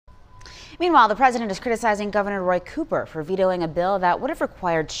Meanwhile, the president is criticizing Governor Roy Cooper for vetoing a bill that would have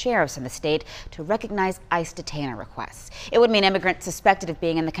required sheriffs in the state to recognize ICE detainer requests. It would mean immigrants suspected of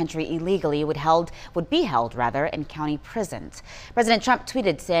being in the country illegally would be held in county prisons. President Trump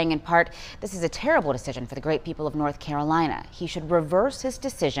tweeted saying in part, "This is a terrible decision for the great people of North Carolina. He should reverse his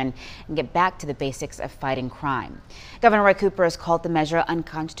decision and get back to the basics of fighting crime." Governor Roy Cooper has called the measure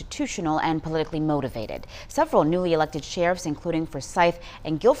unconstitutional and politically motivated. Several newly elected sheriffs, including Forsyth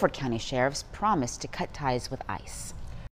and Guilford County sheriffs, promised to cut ties with ICE.